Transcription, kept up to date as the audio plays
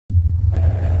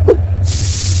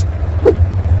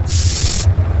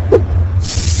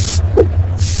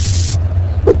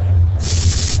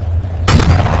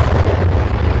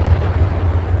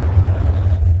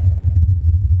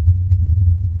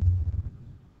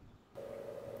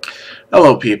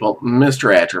Hello people,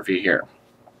 Mr. Atrophy here.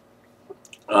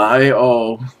 I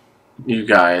owe you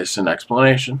guys an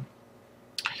explanation.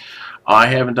 I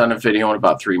haven't done a video in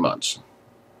about 3 months.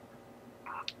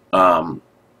 In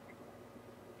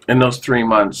those 3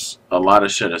 months, a lot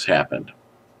of shit has happened.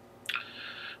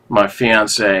 My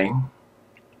fiance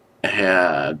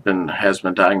has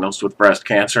been diagnosed with breast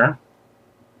cancer,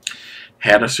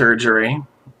 had a surgery.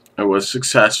 It was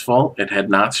successful. It had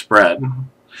not spread,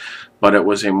 but it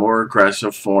was a more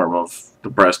aggressive form of the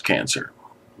breast cancer.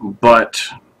 But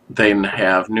they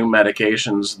have new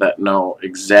medications that know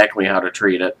exactly how to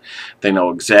treat it. They know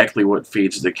exactly what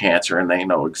feeds the cancer, and they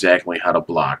know exactly how to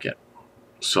block it.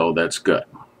 So that's good.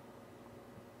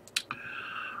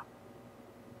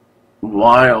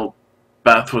 While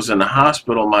Beth was in the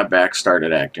hospital, my back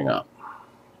started acting up.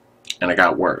 And it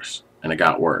got worse. And it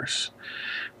got worse.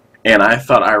 And I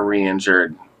thought I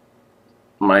re-injured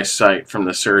my site from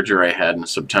the surgery I had in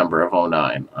September of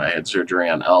 '09. I had surgery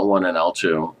on L1 and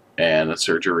L2, and the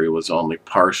surgery was only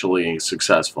partially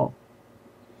successful.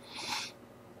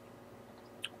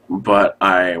 But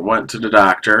I went to the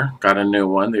doctor, got a new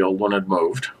one. The old one had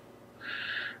moved.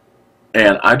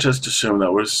 And I just assumed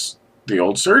that was the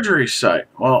old surgery site.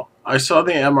 Well, I saw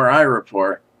the MRI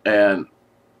report, and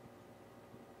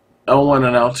L1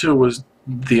 and L2 was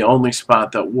the only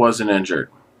spot that wasn't injured.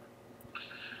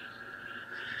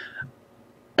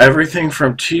 Everything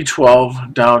from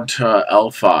T12 down to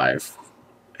L5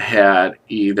 had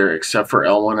either, except for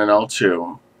L1 and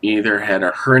L2, either had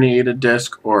a herniated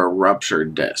disc or a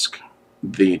ruptured disc.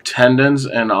 The tendons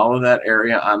and all of that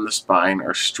area on the spine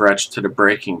are stretched to the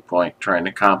breaking point trying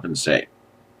to compensate.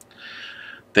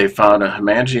 They found a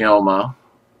hemangioma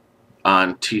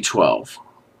on T12,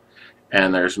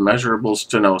 and there's measurable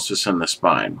stenosis in the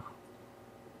spine.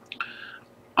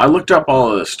 I looked up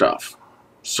all of this stuff,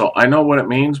 so I know what it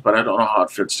means, but I don't know how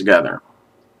it fits together.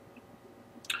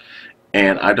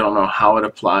 And I don't know how it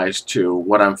applies to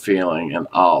what I'm feeling and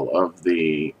all of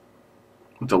the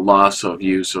loss of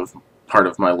use of part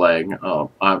of my leg.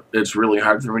 It's really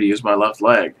hard for me to use my left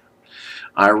leg.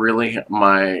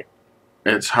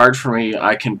 It's hard for me.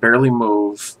 I can barely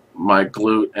move my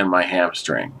glute and my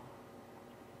hamstring.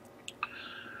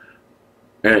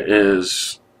 It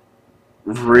is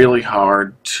really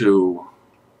hard to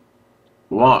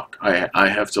walk. I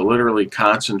have to literally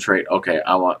concentrate. Okay,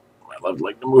 I want my left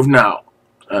leg to move now,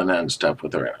 and then step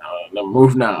with it.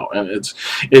 Move now, and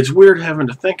it's weird having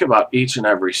to think about each and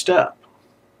every step.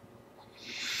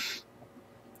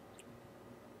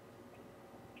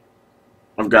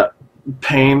 I've got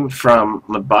pain from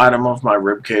the bottom of my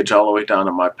rib cage all the way down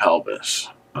to my pelvis.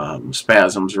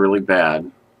 Spasms really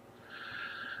bad.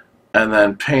 And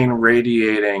then pain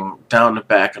radiating down the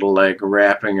back of the leg,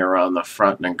 wrapping around the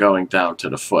front and going down to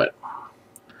the foot.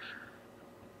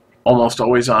 Almost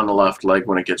always on the left leg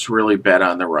when it gets really bad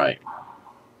on the right.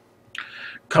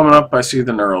 Coming up, I see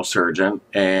the neurosurgeon,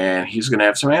 and he's going to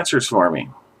have some answers for me.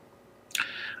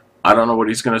 I don't know what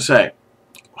he's going to say.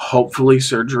 Hopefully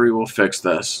surgery will fix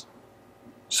this.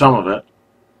 Some of it.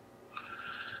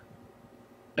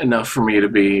 Enough for me to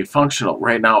be functional.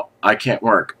 Right now, I can't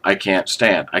work. I can't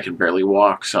stand. I can barely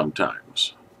walk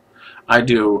sometimes. I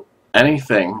do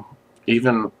anything,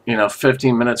 even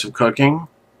 15 minutes of cooking,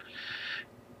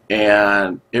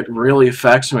 and it really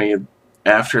affects me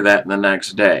after that and the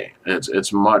next day.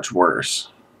 It's much worse.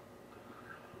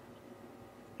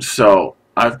 So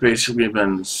I've basically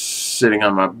been sitting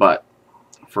on my butt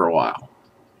for a while,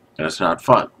 and it's not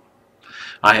fun.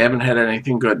 I haven't had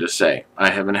anything good to say.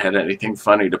 I haven't had anything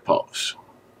funny to post.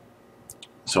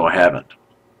 So I haven't.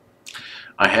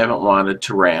 I haven't wanted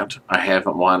to rant. I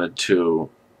haven't wanted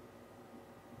to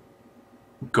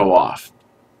go off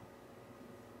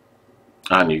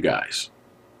on you guys,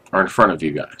 or in front of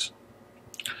you guys.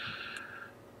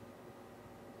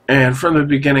 And from the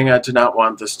beginning, I did not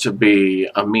want this to be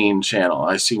a mean channel.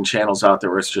 I've seen channels out there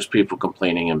where it's just people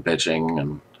complaining and bitching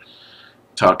and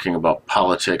talking about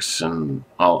politics and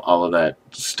all of that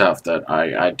stuff. That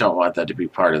I don't want that to be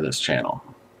part of this channel.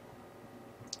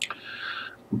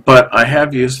 But I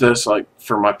have used this like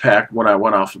for my pack when I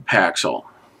went off of Paxil,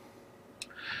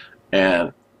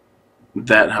 and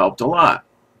that helped a lot.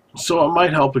 So it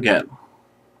might help again.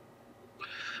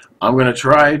 I'm going to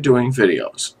try doing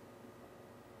videos.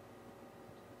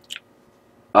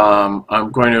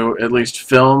 I'm going to at least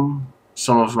film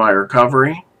some of my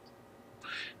recovery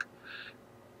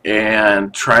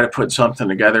and try to put something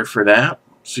together for that,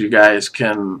 so you guys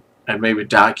can maybe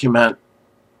document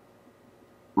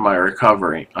my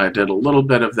recovery. I did a little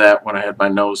bit of that when I had my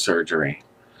nose surgery.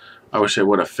 I wish I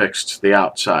would have fixed the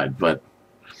outside, but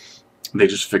They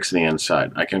just fix the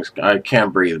inside. I can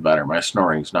breathe better. My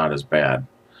snoring's not as bad.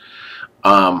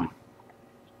 I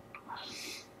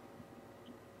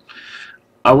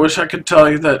wish I could tell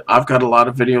you that I've got a lot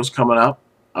of videos coming up.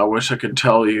 I wish I could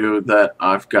tell you that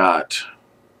I've got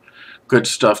good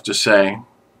stuff to say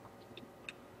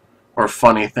or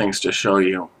funny things to show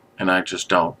you, and I just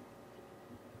don't.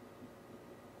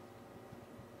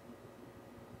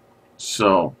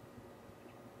 So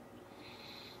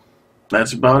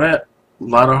that's about it. A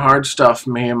lot of hard stuff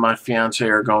me and my fiance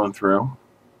are going through.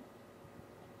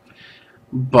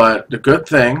 But the good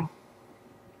thing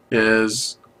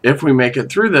is, if we make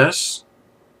it through this,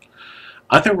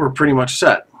 I think we're pretty much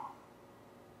set.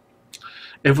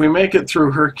 If we make it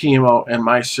through her chemo and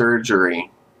my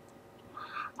surgery,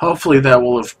 hopefully that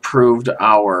will have proved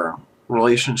our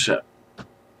relationship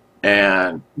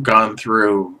and gone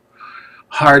through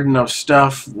hard enough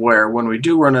stuff where when we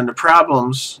do run into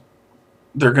problems,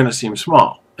 they're going to seem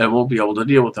small and we'll be able to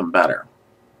deal with them better.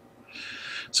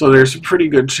 So there's a pretty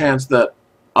good chance that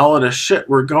all of the shit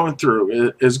we're going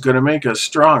through is going to make us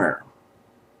stronger.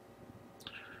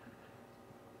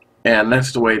 And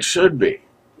that's the way it should be.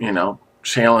 You know,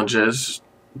 challenges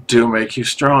do make you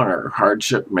stronger.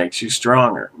 Hardship makes you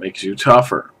stronger, makes you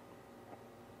tougher.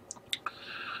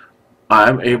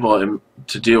 I'm able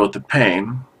to deal with the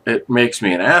pain. It makes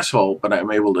me an asshole, but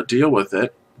I'm able to deal with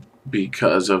it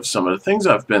because of some of the things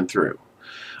I've been through.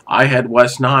 I had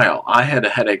West Nile. I had a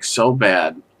headache so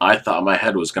bad, I thought my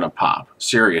head was going to pop.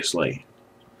 Seriously.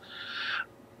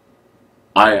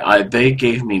 They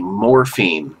gave me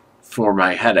morphine for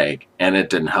my headache, and it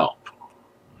didn't help.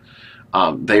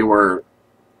 They were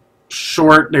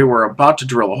short. They were about to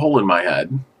drill a hole in my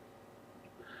head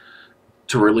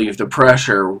to relieve the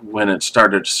pressure when it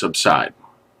started to subside.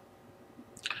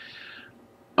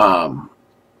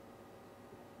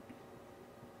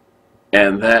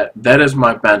 And that is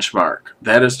my benchmark.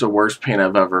 That is the worst pain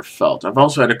I've ever felt. I've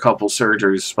also had a couple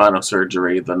surgeries, spinal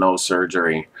surgery, the nose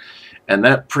surgery, and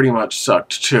that pretty much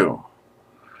sucked too.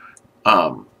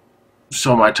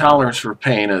 So my tolerance for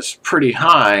pain is pretty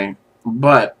high,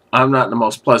 but I'm not the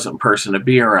most pleasant person to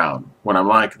be around when I'm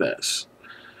like this.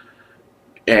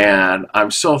 And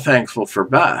I'm so thankful for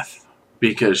Beth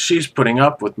because she's putting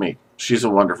up with me. She's a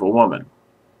wonderful woman.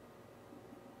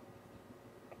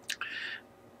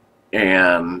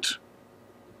 And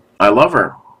I love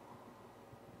her.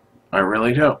 I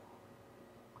really do.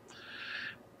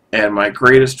 And my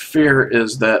greatest fear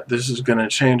is that this is going to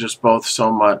change us both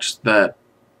so much that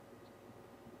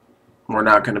we're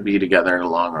not going to be together in the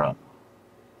long run.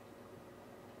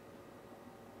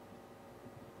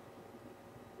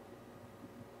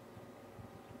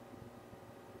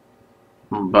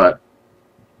 But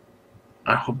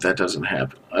I hope that doesn't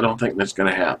happen. I don't think that's going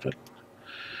to happen.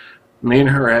 Me and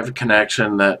her have a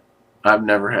connection that I've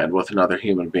never had with another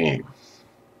human being.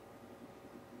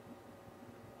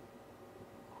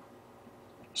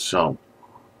 So,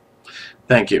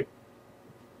 thank you,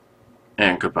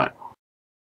 and goodbye.